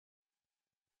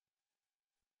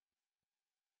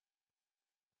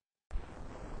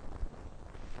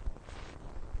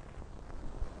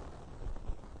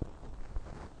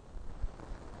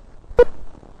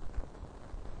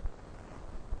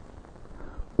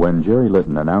When Jerry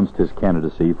Litton announced his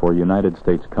candidacy for United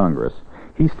States Congress,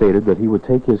 he stated that he would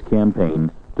take his campaign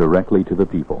directly to the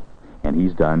people, and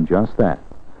he's done just that,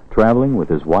 traveling with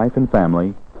his wife and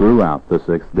family throughout the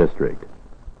 6th District.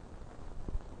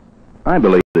 I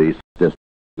believe the 6th District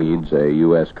needs a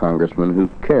U.S. congressman who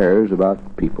cares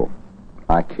about people.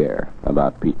 I care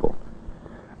about people.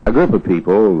 A group of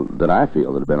people that I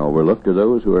feel that have been overlooked are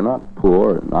those who are not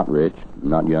poor, not rich,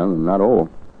 not young, and not old.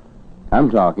 I'm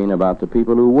talking about the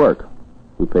people who work,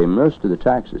 who pay most of the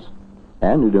taxes,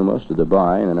 and who do most of the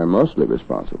buying and are mostly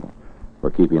responsible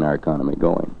for keeping our economy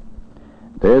going.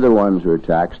 They're the ones who are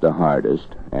taxed the hardest,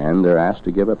 and they're asked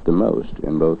to give up the most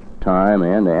in both time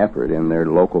and effort in their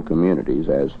local communities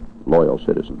as loyal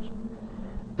citizens.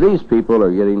 These people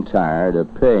are getting tired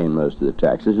of paying most of the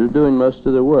taxes, of doing most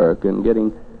of the work, and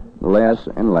getting less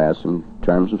and less in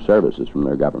terms of services from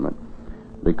their government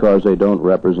because they don't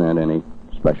represent any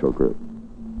special group.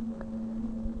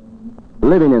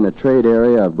 Living in the trade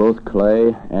area of both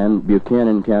Clay and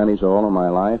Buchanan counties all of my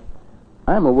life,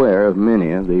 I'm aware of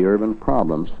many of the urban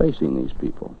problems facing these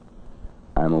people.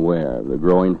 I'm aware of the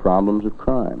growing problems of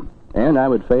crime, and I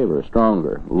would favor a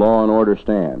stronger law and order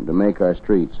stand to make our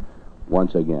streets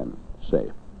once again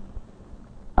safe.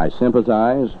 I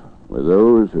sympathize with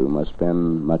those who must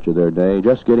spend much of their day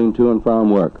just getting to and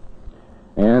from work,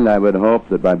 and I would hope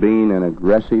that by being an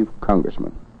aggressive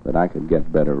congressman that I could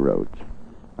get better roads.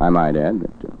 I might add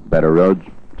that better roads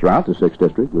throughout the 6th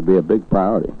District would be a big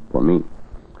priority for me.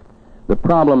 The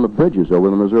problem of bridges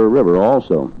over the Missouri River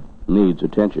also needs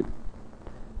attention.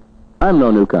 I'm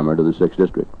no newcomer to the 6th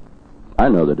District. I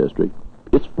know the district.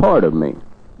 It's part of me.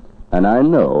 And I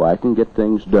know I can get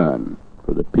things done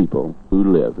for the people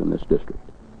who live in this district.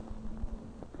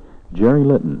 Jerry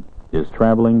Litton is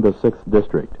traveling the 6th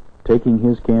District, taking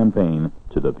his campaign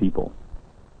to the people.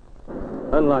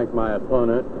 Unlike my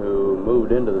opponent, who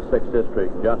moved into the 6th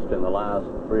District just in the last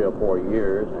 3 or 4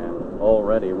 years and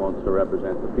already wants to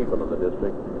represent the people of the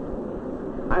district,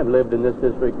 I've lived in this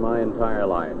district my entire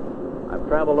life. I've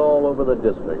traveled all over the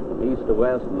district, from east to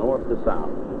west, north to south.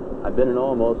 I've been in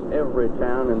almost every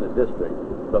town in the district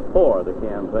before the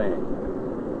campaign.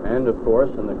 And, of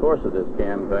course, in the course of this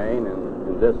campaign, and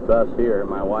in this bus here,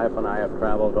 my wife and I have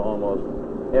traveled to almost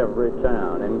every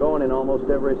town and gone in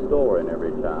almost every store in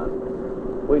every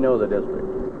town. We know the district.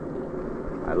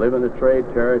 I live in the trade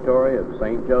territory of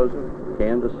St. Joseph,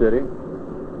 Kansas City,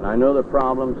 and I know the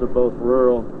problems of both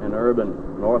rural and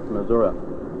urban North Missouri.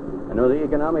 I know the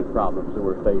economic problems that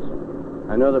we're facing.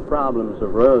 I know the problems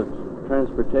of roads,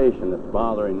 transportation that's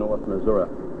bothering North Missouri.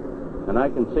 And I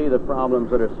can see the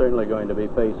problems that are certainly going to be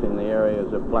facing the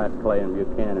areas of Platte, Clay, and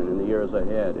Buchanan in the years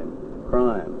ahead, in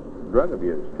crime, drug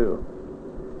abuse, too.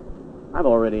 I've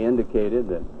already indicated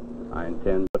that I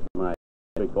intend to put my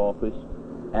district office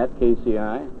at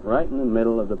KCI right in the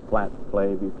middle of the Platte,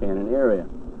 Clay, Buchanan area.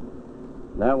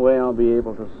 That way I'll be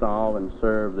able to solve and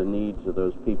serve the needs of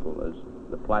those people as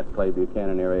the Platte, Clay,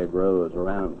 Buchanan area grows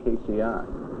around KCI.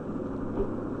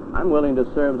 I'm willing to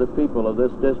serve the people of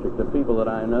this district, the people that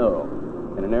I know,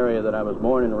 in an area that I was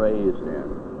born and raised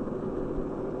in.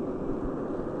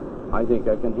 I think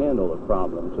I can handle the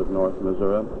problems of North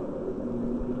Missouri,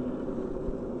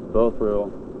 both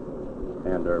rural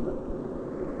and urban.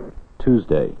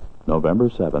 Tuesday, November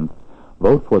 7th,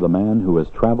 vote for the man who has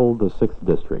traveled the 6th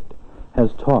District,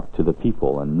 has talked to the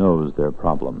people and knows their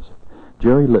problems.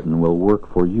 Jerry Litton will work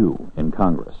for you in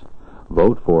Congress.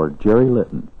 Vote for Jerry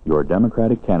Litton, your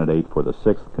Democratic candidate for the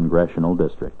 6th Congressional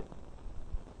District.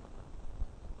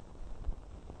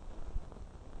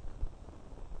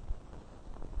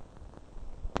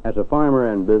 As a farmer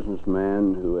and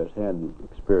businessman who has had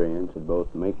experience in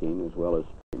both making as well as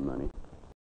spending money,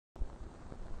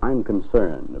 I'm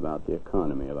concerned about the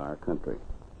economy of our country.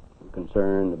 I'm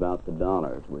concerned about the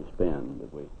dollars we spend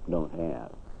that we don't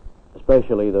have,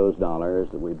 especially those dollars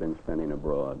that we've been spending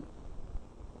abroad.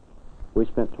 We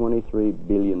spent $23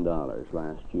 billion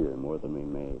last year, more than we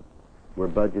made. We're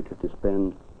budgeted to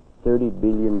spend $30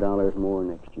 billion more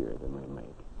next year than we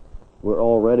make. We're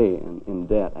already in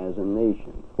debt as a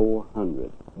nation, $400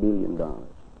 billion.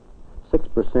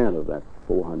 6% of that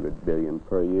 $400 billion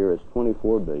per year is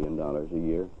 $24 billion a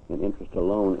year in interest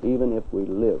alone, even if we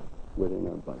live within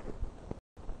our budget.